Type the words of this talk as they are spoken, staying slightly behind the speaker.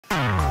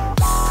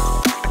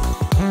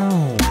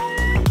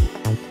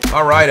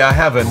All right, I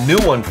have a new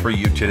one for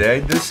you today.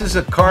 This is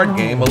a card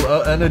game,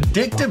 an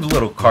addictive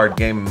little card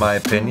game in my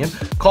opinion,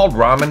 called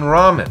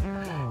Ramen.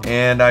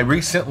 And I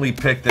recently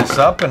picked this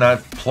up and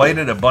I've played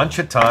it a bunch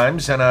of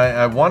times and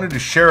I wanted to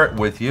share it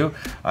with you.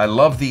 I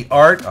love the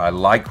art, I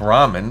like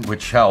ramen,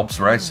 which helps,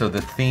 right? So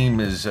the theme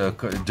is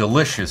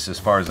delicious as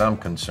far as I'm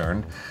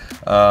concerned.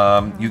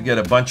 You get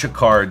a bunch of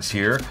cards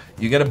here.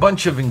 You get a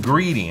bunch of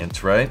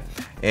ingredients, right?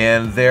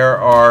 And there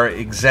are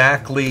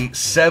exactly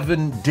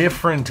 7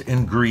 different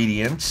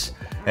ingredients,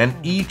 and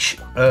each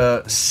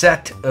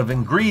set of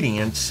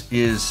ingredients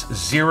is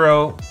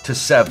 0 to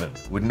 7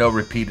 with no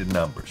repeated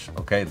numbers.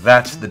 Okay,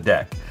 that's the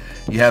deck.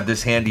 You have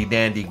this handy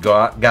dandy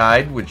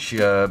guide which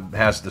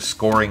has the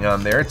scoring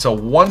on there. It's a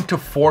 1 to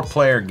 4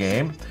 player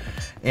game,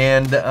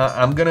 and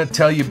I'm going to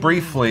tell you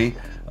briefly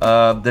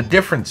the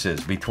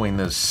differences between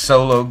the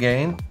solo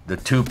game, the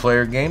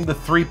 2-player game, the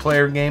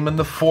 3-player game, and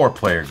the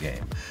 4-player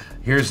game.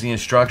 Here's the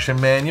instruction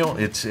manual.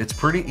 It's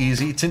pretty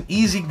easy. It's an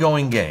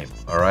easygoing game,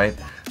 all right?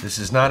 This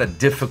is not a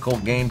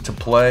difficult game to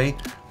play.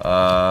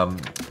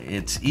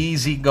 It's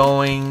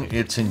easygoing,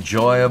 it's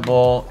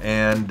enjoyable,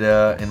 and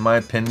in my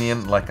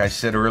opinion, like I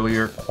said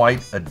earlier, quite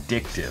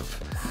addictive.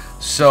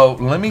 So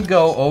let me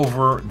go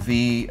over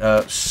the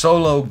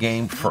solo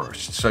game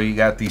first. So you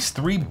got these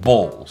 3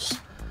 bowls.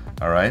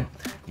 All right,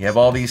 you have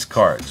all these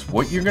cards.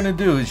 What you're going to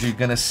do is you're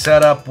going to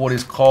set up what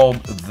is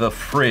called the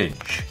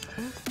fridge.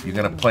 You're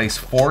going to place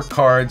 4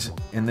 cards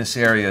in this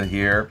area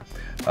here.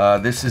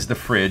 This is the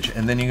fridge,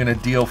 and then you're going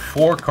to deal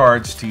 4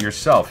 cards to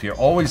yourself. You're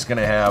always going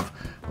to have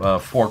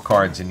 4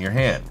 cards in your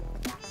hand.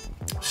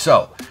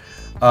 So,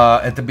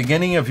 at the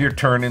beginning of your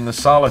turn in the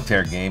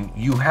solitaire game,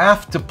 you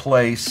have to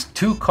place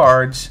 2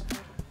 cards,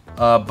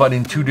 but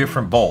in 2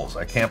 different bowls.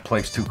 I can't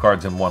place 2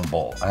 cards in one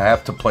bowl. I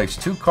have to place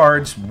 2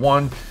 cards,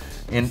 one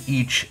in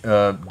each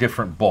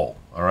different bowl,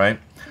 all right?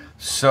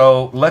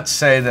 So let's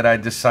say that I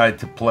decide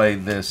to play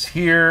this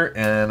here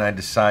and I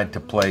decide to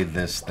play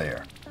this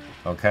there,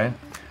 okay?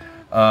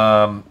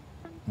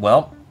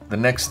 Well, the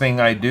next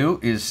thing I do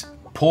is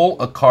pull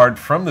a card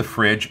from the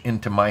fridge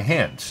into my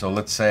hand. So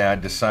let's say I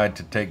decide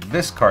to take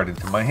this card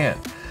into my hand.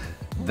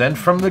 Then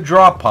from the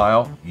draw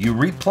pile, you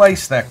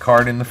replace that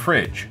card in the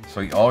fridge. So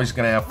you're always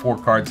going to have 4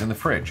 cards in the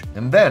fridge.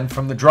 And then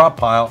from the draw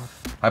pile,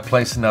 I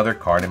place another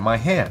card in my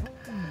hand.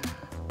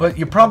 But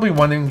you're probably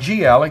wondering,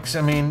 gee, Alex,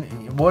 I mean,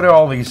 what are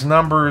all these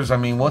numbers? I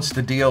mean, what's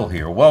the deal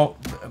here? Well,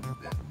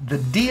 the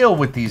deal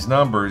with these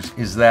numbers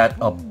is that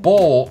a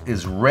bowl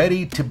is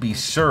ready to be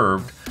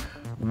served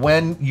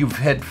when you've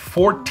had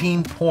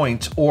 14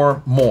 points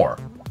or more.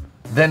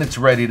 Then it's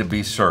ready to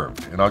be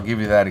served. And I'll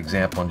give you that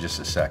example in just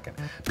a second.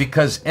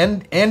 Because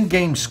end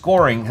game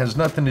scoring has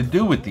nothing to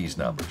do with these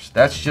numbers.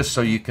 That's just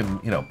so you can,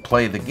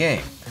 play the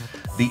game.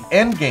 The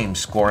end game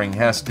scoring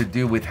has to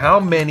do with how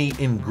many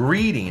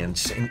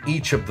ingredients in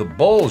each of the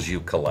bowls you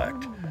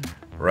collect,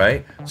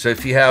 right? So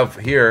if you have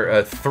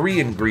here 3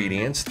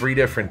 ingredients, 3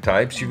 different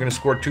types, you're going to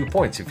score 2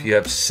 points. If you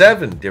have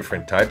 7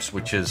 different types,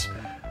 which is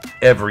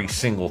every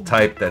single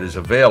type that is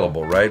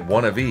available, right?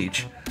 1 of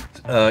each,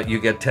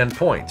 you get 10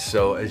 points.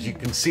 So as you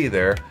can see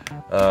there,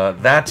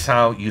 that's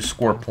how you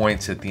score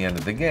points at the end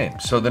of the game.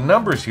 So the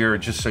numbers here are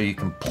just so you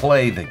can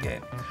play the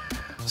game.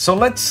 So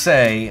let's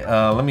say,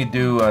 let me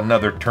do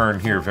another turn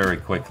here very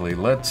quickly.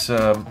 Let's,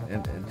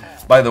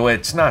 by the way,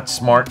 it's not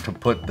smart to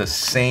put the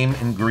same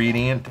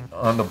ingredient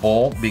on the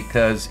bowl,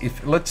 because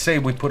if, let's say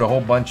we put a whole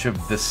bunch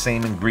of the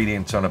same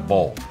ingredients on a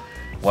bowl,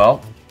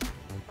 well,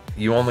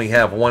 you only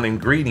have 1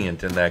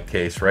 ingredient in that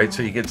case, right?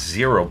 So you get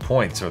 0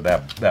 points of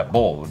that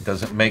bowl. It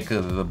doesn't make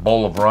the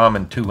bowl of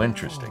ramen too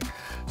interesting.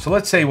 So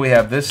let's say we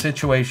have this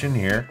situation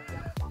here,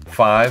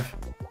 5.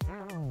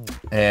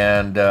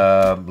 And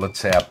let's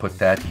say I put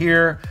that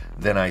here,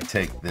 then I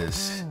take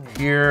this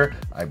here,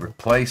 I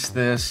replace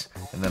this,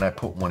 and then I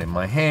put 1 in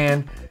my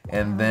hand,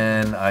 and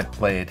then I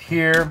play it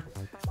here,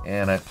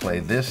 and I play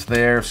this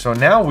there. So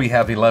now we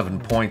have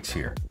 11 points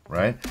here,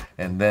 right?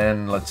 And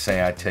then let's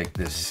say I take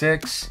this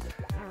 6,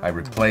 I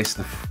replace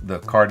the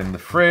card in the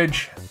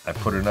fridge, I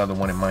put another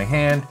 1 in my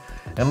hand,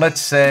 and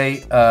let's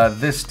say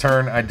this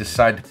turn I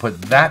decide to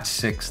put that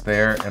 6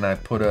 there, and I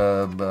put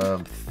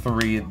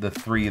the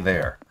 3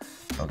 there.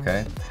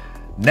 Okay,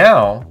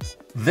 now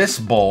this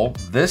bowl,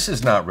 this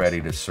is not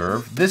ready to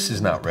serve, this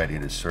is not ready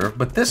to serve,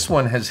 but this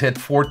one has hit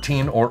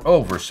 14 or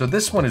over, so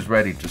this one is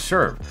ready to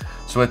serve.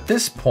 So at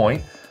this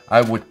point,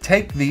 I would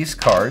take these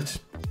cards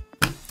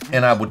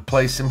and I would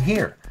place them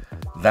here.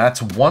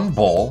 That's 1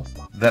 bowl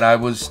that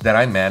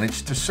I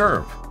managed to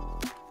serve.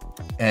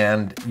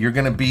 And you're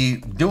going to be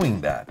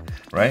doing that,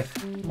 right?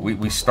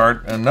 We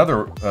start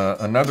another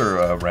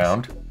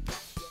round,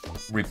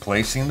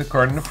 replacing the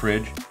card in the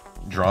fridge,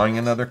 drawing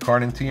another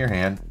card into your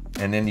hand,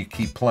 and then you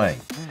keep playing.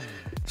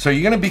 So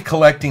you're going to be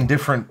collecting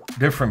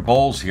different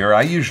bowls here.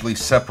 I usually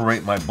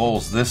separate my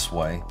bowls this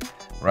way,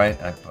 right?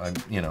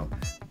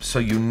 So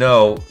you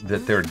know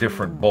that they're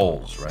different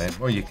bowls, right?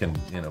 Or you can,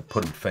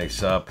 put them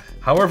face up.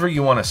 However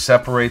you want to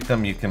separate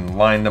them, you can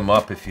line them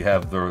up if you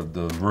have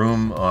the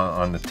room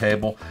on the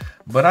table.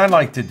 But I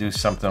like to do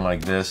something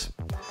like this.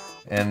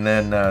 and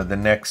then the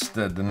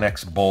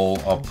next bowl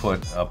I'll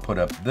put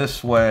up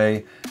this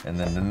way, and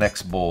then the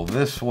next bowl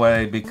this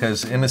way,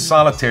 because in a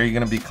solitaire you're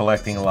going to be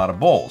collecting a lot of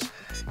bowls.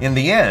 In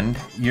the end,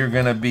 you're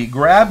going to be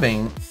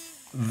grabbing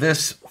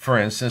this, for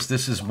instance,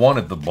 this is one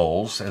of the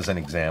bowls as an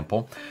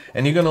example,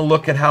 and you're going to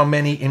look at how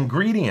many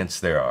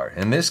ingredients there are.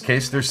 In this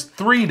case, there's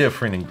 3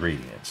 different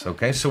ingredients,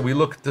 okay? So we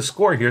look at the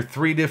score here,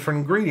 3 different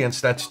ingredients,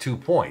 that's 2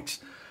 points.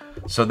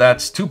 So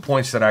that's 2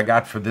 points that I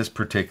got for this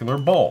particular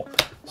bowl.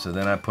 So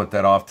then I put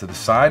that off to the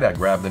side, I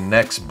grab the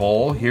next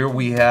bowl. Here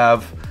we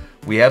have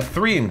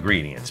 3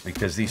 ingredients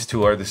because these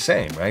 2 are the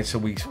same, right? So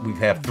we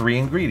have 3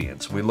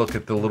 ingredients. We look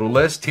at the little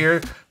list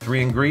here,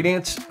 3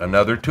 ingredients,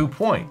 another 2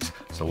 points.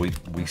 So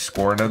we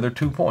score another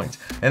 2 points.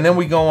 And then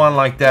we go on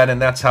like that,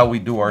 and that's how we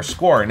do our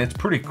score. And it's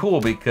pretty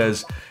cool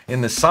because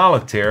in the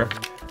solitaire,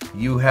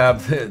 you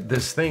have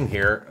this thing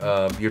here.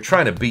 You're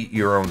trying to beat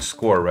your own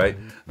score, right?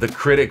 The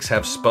critics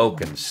have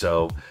spoken,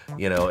 so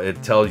you know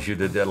it tells you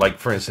that, like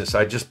for instance,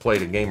 I just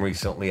played a game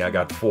recently. I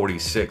got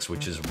 46,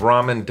 which is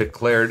Ramen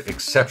declared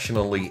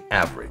exceptionally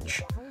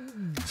average.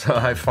 So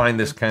I find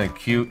this kind of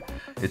cute.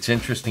 It's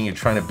interesting. You're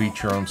trying to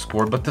beat your own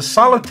score, but the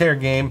solitaire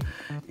game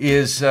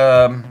is, you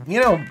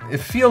know, it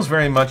feels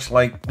very much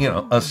like, you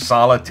know, a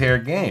solitaire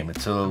game.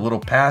 It's a little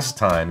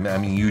pastime. I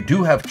mean, you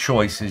do have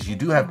choices. You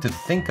do have to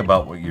think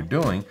about what you're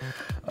doing,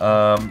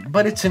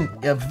 but it's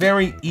a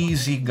very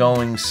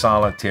easygoing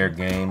solitaire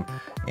game,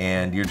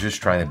 and you're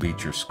just trying to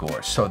beat your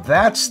score. So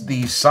that's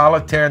the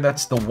solitaire.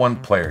 That's the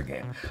 1-player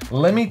game.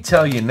 Let me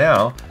tell you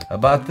now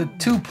about the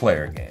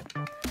 2-player game,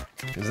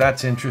 because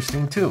that's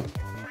interesting too.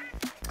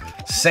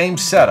 Same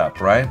setup,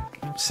 right?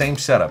 Same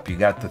setup. You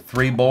got the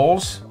 3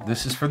 bowls.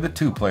 This is for the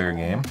 2-player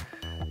game.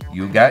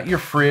 You got your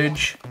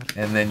fridge,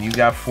 and then you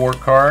got 4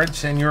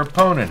 cards, and your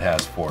opponent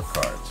has 4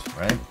 cards,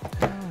 right?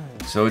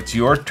 So it's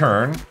your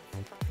turn.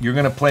 You're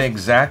going to play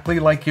exactly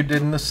like you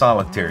did in the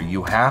solitaire.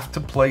 You have to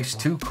place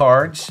 2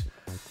 cards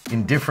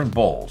in different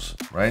bowls,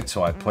 right?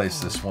 So I place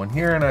this one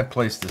here, and I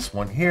place this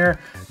one here.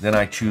 Then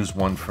I choose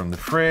one from the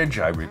fridge.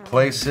 I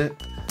replace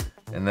it.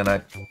 And then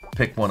I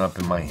pick one up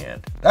in my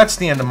hand. That's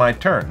the end of my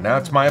turn. Now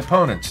it's my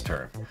opponent's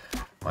turn.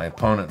 My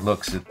opponent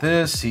looks at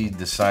this. He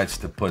decides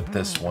to put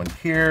this one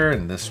here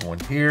and this one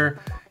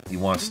here. He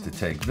wants to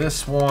take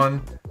this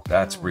one.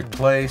 That's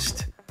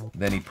replaced.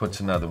 Then he puts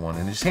another one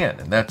in his hand,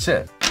 and that's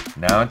it.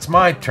 Now it's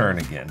my turn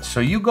again.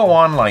 So you go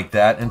on like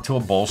that until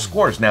a bowl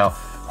scores. Now,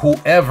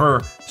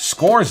 whoever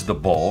scores the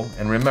bowl,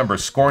 and remember,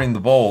 scoring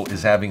the bowl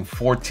is having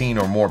 14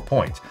 or more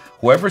points.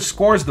 Whoever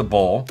scores the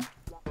bowl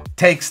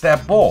takes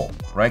that bowl,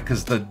 right?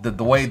 Because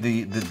the way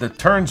the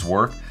turns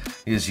work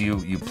is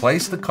you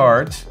place the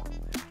cards,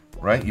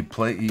 right? You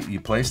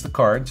place the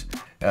cards.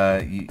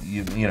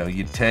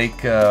 You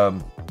take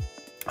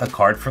a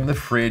card from the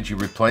fridge. You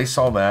replace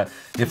all that.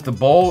 If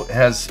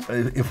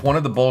one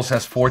of the bowls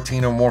has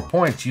 14 or more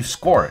points, you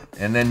score it,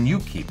 and then you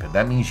keep it.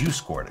 That means you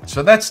scored it.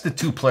 So that's the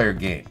 2-player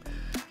game.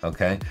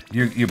 Okay,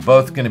 you're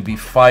both going to be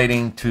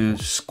fighting to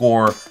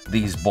score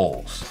these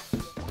bowls.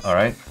 All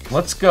right,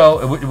 let's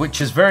go, which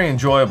is very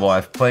enjoyable.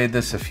 I've played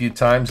this a few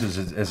times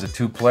as a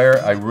 2-player.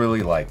 I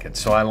really like it.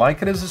 So I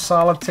like it as a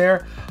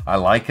solitaire. I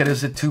like it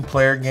as a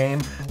 2-player game.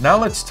 Now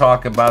let's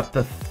talk about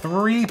the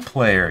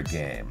 3-player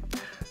game.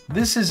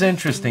 This is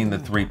interesting, the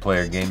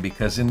 3-player game,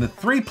 because in the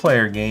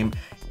 3-player game,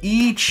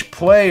 each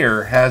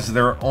player has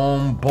their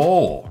own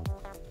bowl,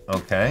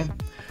 okay?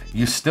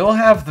 You still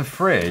have the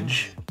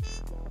fridge.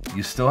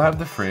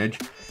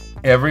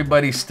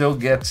 Everybody still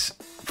gets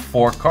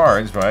 4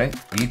 cards, right?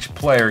 Each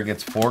player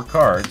gets 4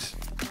 cards,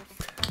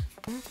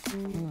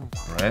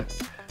 right?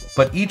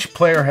 But each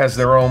player has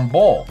their own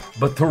bowl,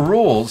 but the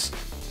rules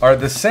are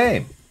the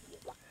same,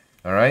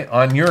 all right?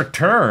 On your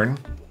turn,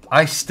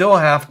 I still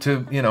have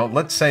to, you know,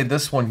 let's say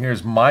this one here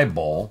is my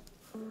bowl,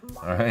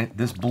 all right?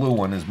 This blue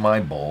one is my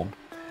bowl.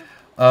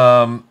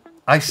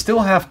 I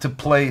still have to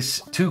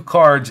place 2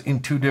 cards in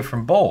 2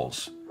 different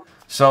bowls.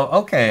 So,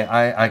 okay,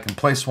 I can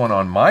place one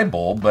on my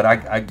bowl, but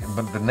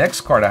but the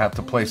next card I have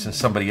to place in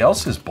somebody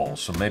else's bowl.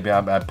 So maybe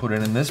I put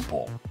it in this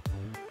bowl,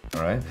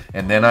 all right?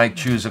 And then I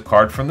choose a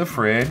card from the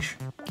fridge.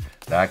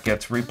 That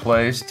gets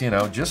replaced, you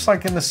know, just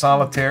like in the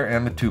solitaire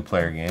and the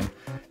 2-player game.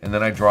 And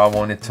then I draw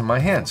one into my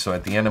hand. So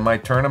at the end of my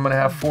turn, I'm going to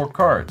have 4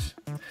 cards.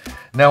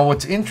 Now,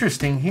 what's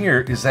interesting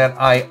here is that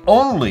I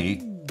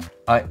only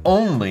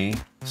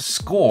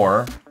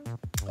score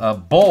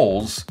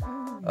bowls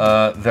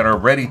that are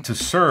ready to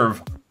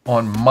serve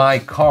on my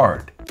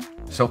card.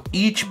 So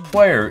each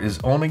player is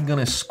only going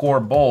to score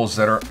bowls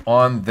that are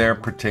on their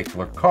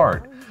particular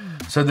card.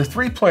 So the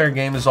 3-player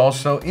game is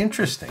also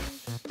interesting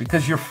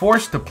because you're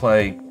forced to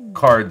play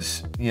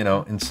cards, you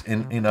know,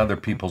 in other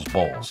people's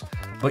bowls,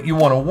 but you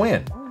want to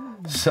win.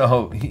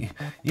 So,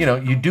 you know,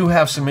 you do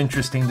have some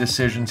interesting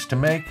decisions to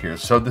make here.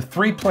 So the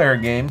 3-player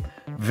game,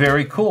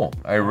 very cool.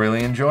 I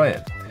really enjoy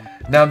it.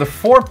 Now the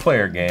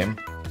 4-player game,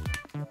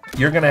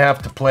 you're going to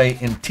have to play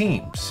in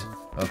teams.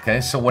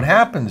 Okay, so what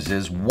happens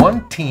is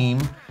one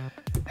team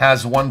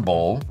has 1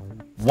 bowl.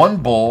 1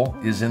 bowl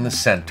is in the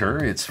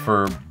center. It's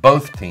for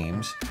both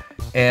teams.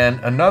 and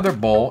another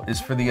bowl is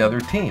for the other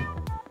team.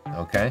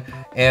 Okay,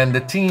 and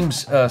the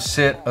teams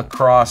sit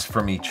across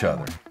from each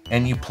other,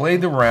 and you play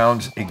the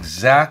rounds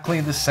exactly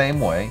the same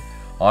way.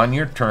 On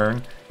your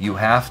turn, you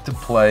have to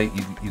play,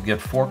 you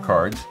get 4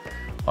 cards.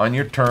 On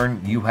your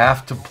turn, you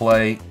have to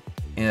play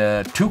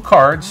 2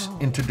 cards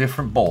into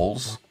different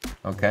bowls.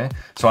 Okay,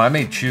 so I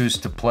may choose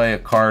to play a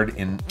card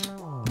in,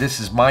 this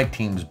is my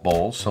team's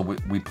bowl, so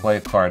we play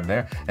a card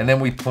there, and then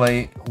we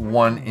play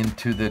one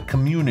into the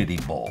community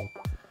bowl.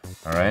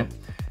 All right.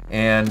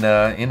 And,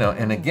 you know,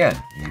 and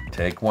again, you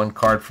take 1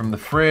 card from the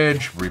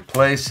fridge,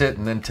 replace it,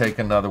 and then take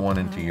another one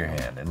into your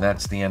hand. And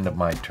that's the end of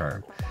my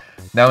turn.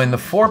 Now, in the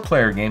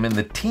 4-player game, in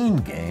the team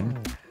game,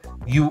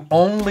 you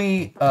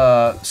only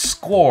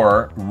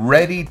score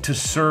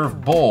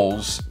ready-to-serve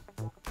bowls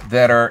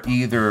that are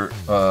either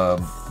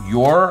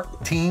your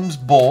team's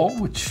bowl,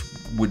 which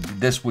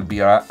this would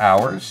be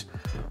ours,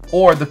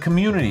 or the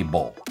community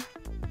bowl.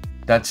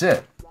 That's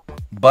it.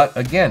 But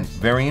again,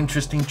 very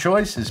interesting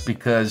choices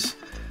because,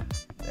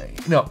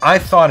 you know, I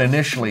thought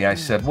initially, I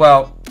said,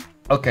 well,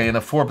 okay, in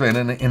a 4-player,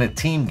 in a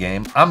team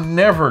game, I'm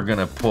never going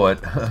to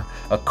put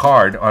a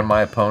card on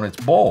my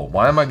opponent's bowl.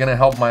 Why am I going to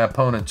help my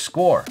opponent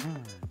score,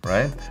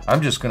 right?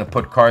 I'm just going to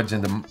put cards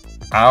into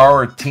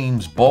our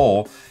team's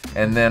bowl,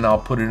 and then I'll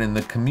put it in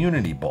the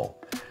community bowl.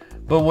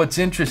 But what's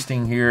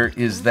interesting here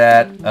is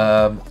that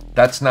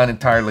that's not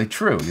entirely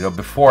true. You know,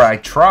 before I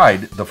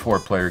tried the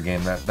 4-player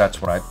game,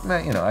 that's what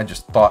I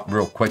just thought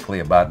real quickly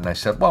about it, and I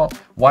said, well,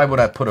 why would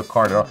I put a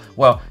card on?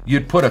 Well,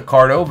 you'd put a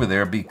card over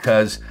there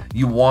because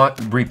you want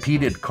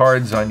repeated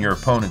cards on your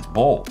opponent's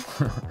bowl.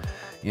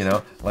 You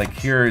know, like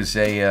here's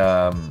a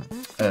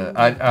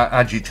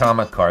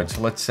Ajitama card.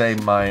 So let's say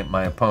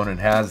my opponent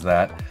has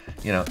that.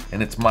 You know,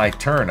 and it's my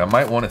turn. I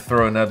might want to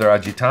throw another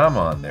Ajitama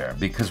on there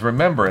because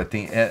remember, at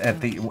the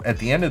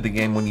end of the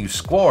game, when you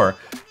score,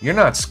 you're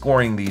not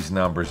scoring these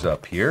numbers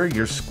up here.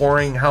 You're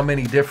scoring how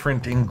many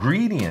different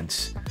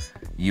ingredients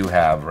you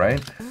have,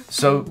 right?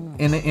 So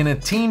in a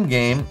team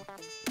game,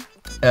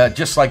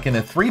 just like in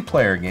a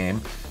 3-player game,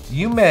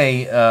 you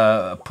may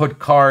put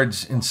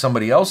cards in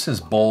somebody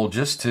else's bowl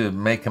just to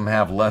make them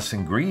have less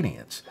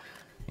ingredients.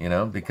 You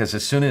know, because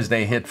as soon as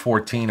they hit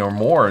 14 or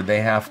more,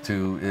 they have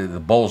to, the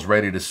bowl's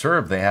ready to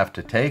serve, they have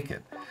to take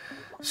it.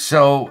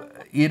 So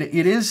it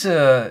is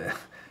a,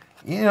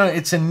 you know,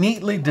 it's a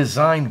neatly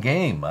designed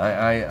game.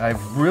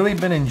 I've really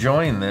been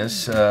enjoying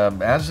this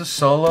as a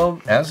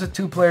solo, as a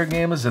 2-player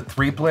game, as a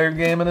 3-player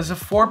game, and as a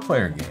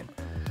 4-player game.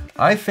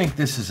 I think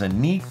this is a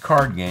neat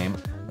card game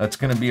that's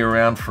going to be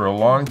around for a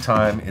long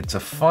time. It's a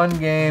fun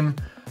game.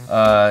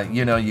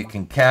 You know, you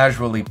can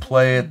casually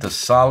play it. The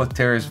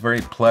solitaire is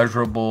very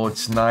pleasurable.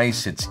 It's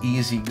nice. It's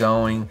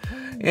easygoing.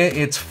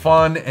 It's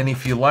fun. And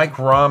if you like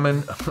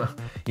ramen,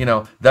 you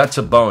know, that's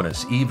a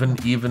bonus. Even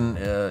you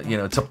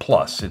know, it's a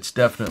plus. It's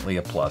definitely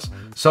a plus.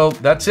 So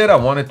that's it. I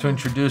wanted to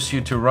introduce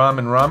you to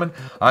Ramen.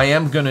 I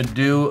am going to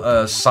do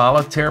a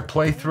solitaire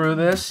playthrough of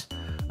this.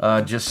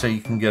 Just so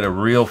you can get a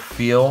real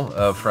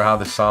feel for how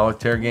the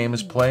solitaire game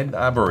is played.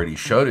 I've already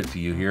showed it to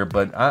you here,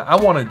 but I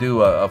want to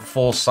do a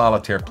full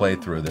solitaire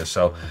playthrough of this.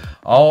 So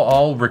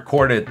I'll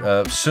record it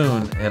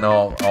soon, and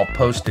I'll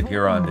post it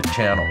here on the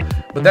channel.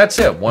 But that's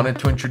it. Wanted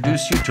to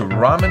introduce you to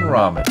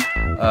Ramen,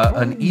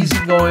 an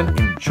easygoing,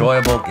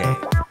 enjoyable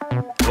game.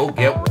 Go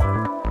get one.